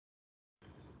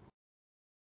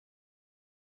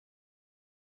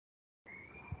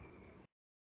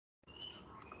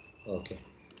Okay,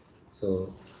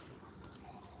 so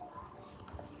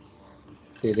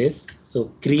see this.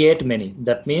 So create many.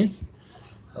 That means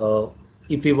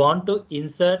if you want to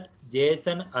insert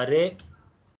JSON array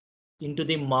into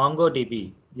the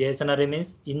MongoDB, JSON array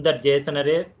means in that JSON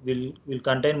array will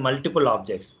contain multiple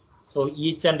objects. So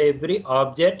each and every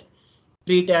object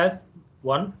treat as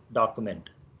one document.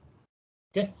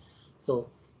 Okay, so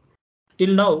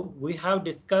till now we have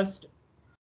discussed.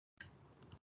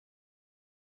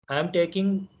 I am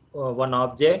taking one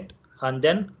object and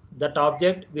then that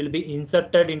object will be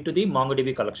inserted into the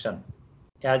MongoDB collection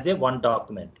as a one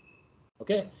document.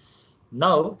 Okay,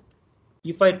 now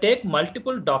if I take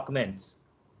multiple documents,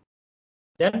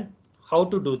 then how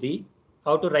to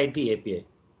write the API?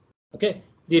 Okay,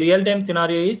 the real-time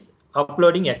scenario is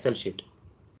uploading Excel sheet.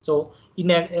 So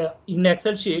in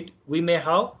Excel sheet we may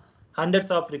have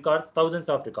hundreds of records, thousands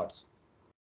of records.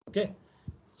 Okay,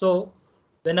 so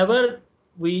whenever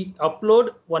we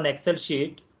upload one Excel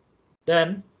sheet,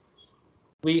 then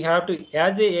we have to,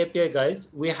 as a API guys,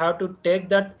 we have to take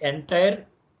that entire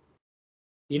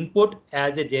input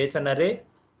as a JSON array,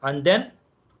 and then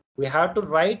we have to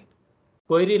write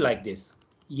query like this,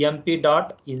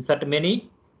 emp.insert many,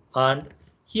 and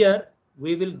here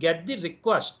we will get the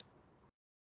request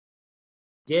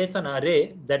JSON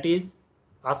array that is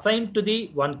assigned to the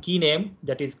one key name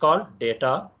that is called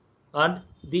data, and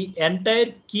the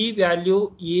entire key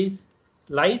value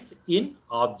lies in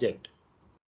object.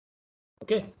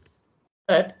 Okay,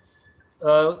 that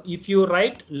if you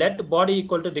write let body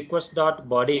equal to request dot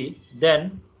body,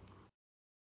 then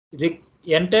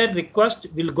entire request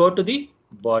will go to the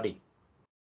body.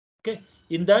 Okay,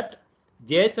 in that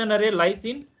JSON array lies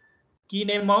in key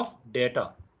name of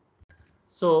data.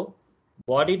 So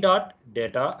body dot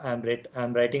data,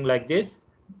 I'm writing like this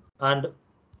and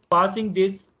passing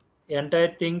this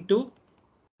entire thing to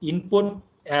input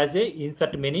as a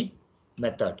insert many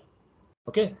method.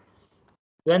 Okay,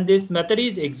 when this method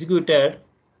is executed,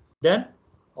 then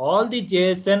all the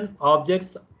JSON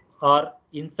objects are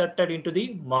inserted into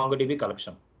the MongoDB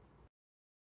collection.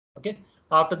 Okay,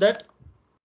 after that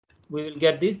we will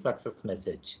get the success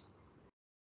message.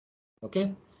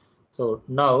 Okay, so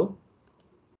now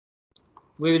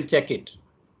we will check it.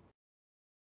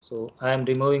 So I am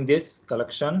removing this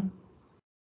collection.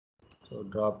 So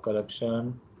drop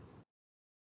collection.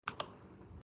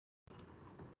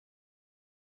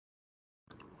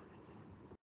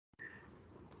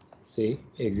 See,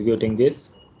 executing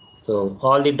this. So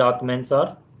all the documents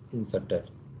are inserted.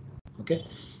 Okay,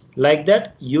 like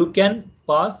that you can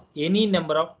pass any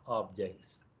number of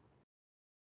objects.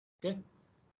 Okay,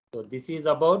 so this is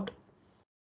about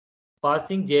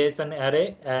passing JSON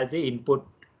array as a input.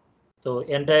 So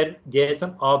entire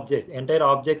JSON objects, entire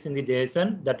objects in the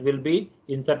JSON that will be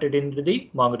inserted into the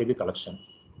MongoDB collection.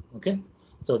 Okay,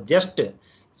 so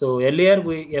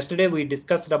yesterday we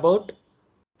discussed about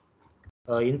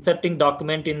inserting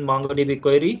document in MongoDB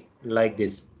query like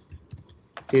this.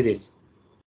 See this,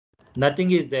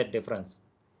 nothing is there difference.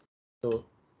 So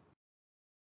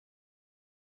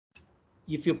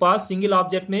if you pass single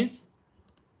object means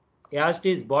as it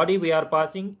is body we are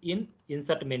passing in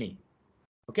insert many.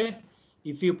 Okay,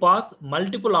 if you pass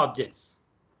multiple objects,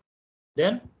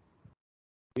 then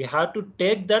we have to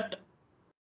take that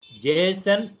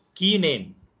JSON key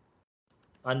name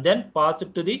and then pass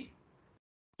it to the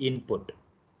input.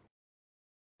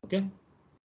 Okay,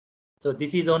 so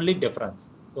this is only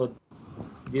difference. So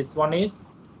this one is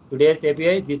today's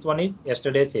API, this one is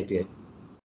yesterday's API.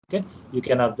 Okay, you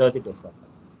can observe the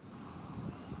difference.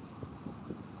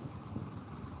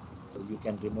 So you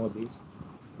can remove this,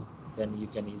 then you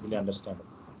can easily understand.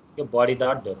 Okay, body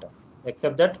dot data,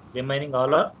 except that remaining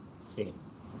all are same.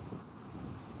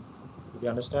 Do you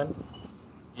understand?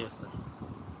 Yes, sir.